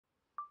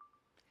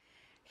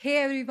Hey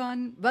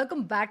everyone,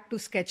 welcome back to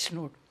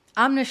Sketchnote.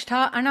 I'm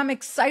Nishtha and I'm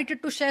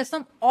excited to share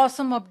some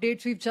awesome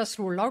updates we've just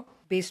rolled out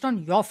based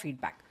on your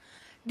feedback.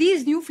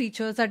 These new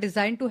features are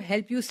designed to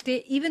help you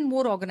stay even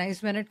more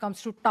organized when it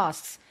comes to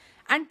tasks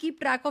and keep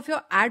track of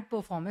your ad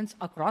performance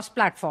across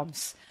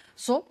platforms.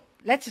 So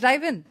let's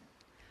dive in.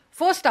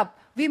 First up,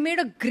 we made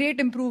a great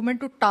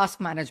improvement to task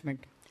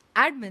management.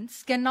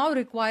 Admins can now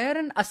require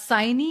an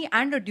assignee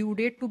and a due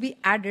date to be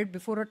added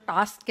before a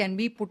task can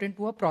be put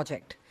into a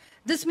project.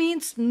 This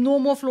means no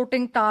more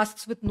floating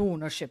tasks with no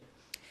ownership.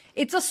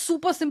 It's a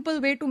super simple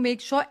way to make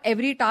sure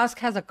every task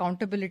has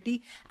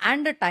accountability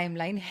and a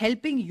timeline,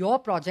 helping your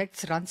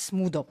projects run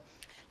smoother.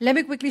 Let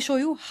me quickly show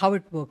you how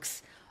it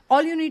works.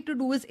 All you need to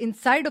do is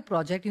inside a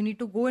project, you need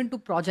to go into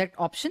project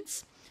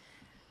options,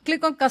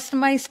 click on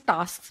customize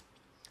tasks,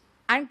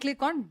 and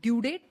click on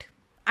due date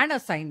and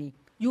assignee.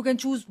 You can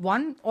choose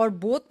one or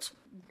both.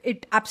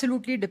 It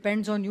absolutely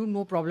depends on you,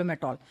 no problem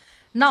at all.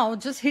 Now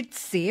just hit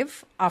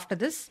save after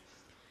this.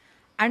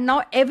 And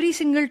now every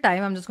single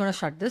time, I'm just going to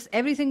shut this.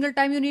 Every single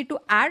time you need to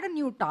add a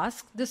new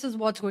task, this is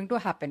what's going to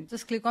happen.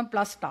 Just click on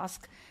plus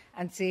task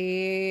and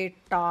say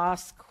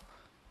task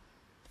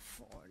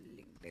for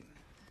LinkedIn.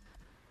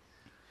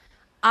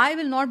 I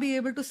will not be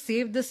able to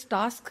save this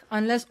task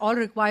unless all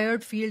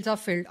required fields are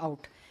filled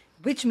out,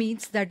 which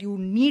means that you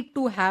need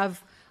to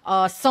have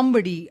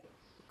somebody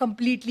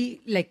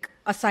completely like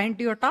assigned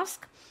to your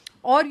task,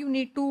 or you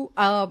need to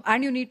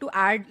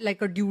add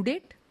like a due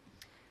date.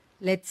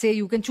 Let's say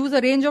you can choose a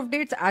range of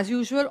dates as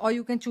usual, or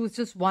you can choose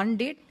just one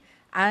date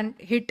and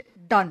hit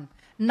done.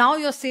 Now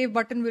your save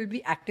button will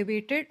be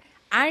activated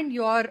and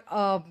your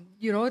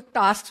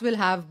tasks will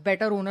have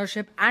better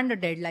ownership and a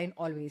deadline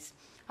always.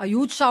 A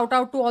huge shout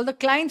out to all the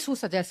clients who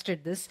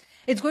suggested this.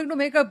 It's going to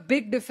make a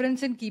big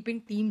difference in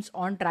keeping teams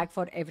on track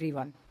for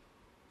everyone.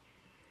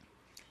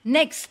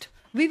 Next,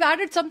 we've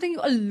added something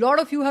a lot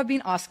of you have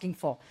been asking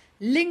for.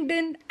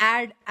 LinkedIn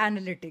ad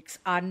analytics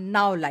are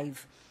now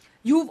live.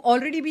 You've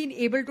already been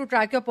able to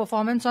track your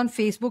performance on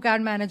Facebook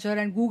Ad Manager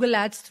and Google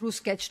Ads through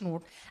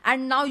Sketchnote.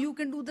 And now you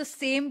can do the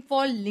same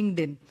for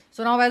LinkedIn.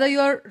 So now whether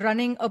you're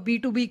running a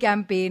B2B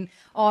campaign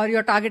or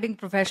you're targeting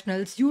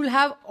professionals, you'll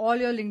have all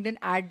your LinkedIn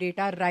ad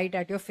data right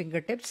at your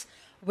fingertips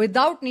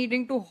without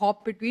needing to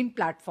hop between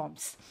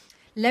platforms.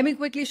 Let me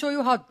quickly show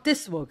you how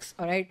this works.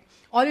 All right.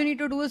 All you need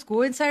to do is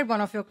go inside one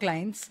of your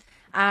clients.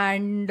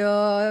 And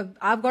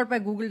I've got my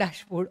Google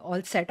dashboard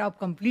all set up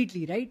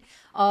completely, right?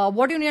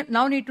 What you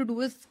now need to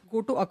do is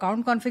go to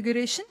account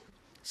configuration,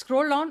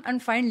 scroll down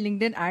and find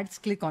LinkedIn ads,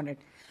 click on it.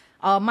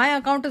 My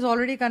account is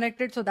already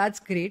connected, so that's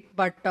great,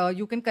 but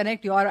you can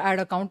connect your ad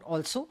account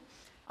also.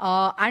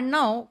 And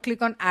now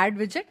click on add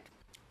widget,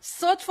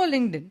 search for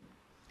LinkedIn.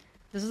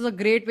 This is a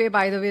great way,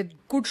 by the way,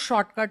 good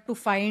shortcut to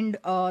find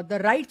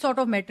the right sort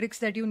of metrics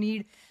that you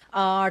need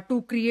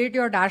to create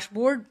your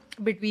dashboard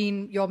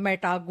between your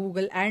Meta,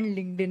 Google, and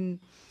LinkedIn,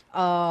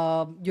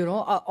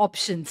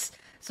 options.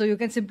 So you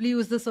can simply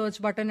use the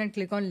search button and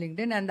click on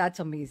LinkedIn, and that's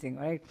amazing,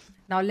 right?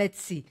 Now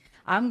let's see.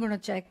 I'm going to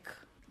check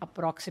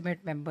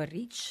approximate member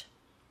reach.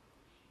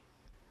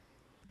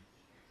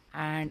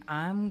 And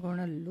I'm going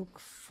to look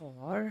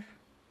for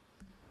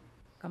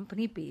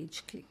company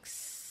page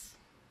clicks.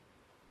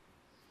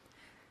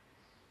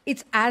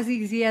 It's as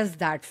easy as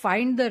that.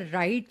 Find the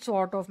right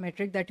sort of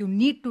metric that you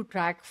need to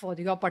track for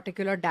your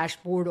particular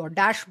dashboard or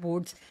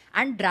dashboards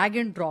and drag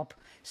and drop.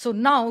 So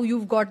now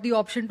you've got the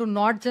option to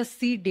not just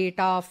see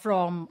data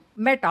from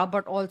Meta,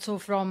 but also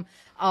from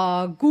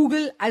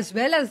Google as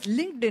well as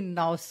LinkedIn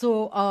now.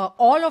 So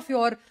all of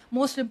your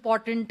most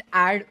important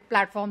ad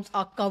platforms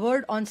are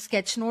covered on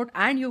Sketchnote,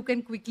 and you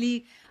can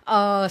quickly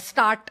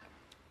start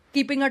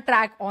keeping a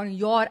track on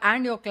your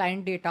and your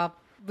client data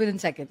within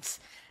seconds.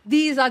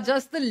 These are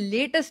just the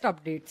latest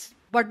updates,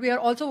 but we are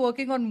also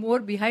working on more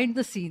behind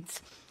the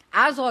scenes.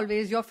 As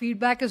always, your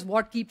feedback is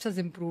what keeps us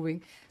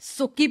improving.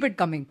 So keep it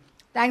coming.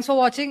 Thanks for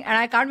watching, and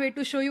I can't wait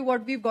to show you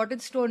what we've got in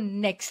store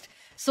next.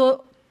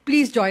 So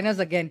please join us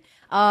again.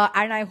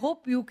 And I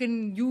hope you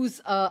can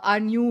use our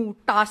new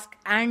task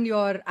and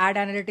your ad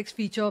analytics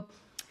feature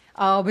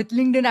with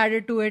LinkedIn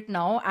added to it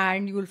now,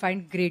 and you will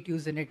find great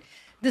use in it.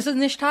 This is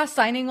Nishtha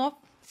signing off.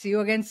 See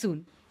you again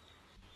soon.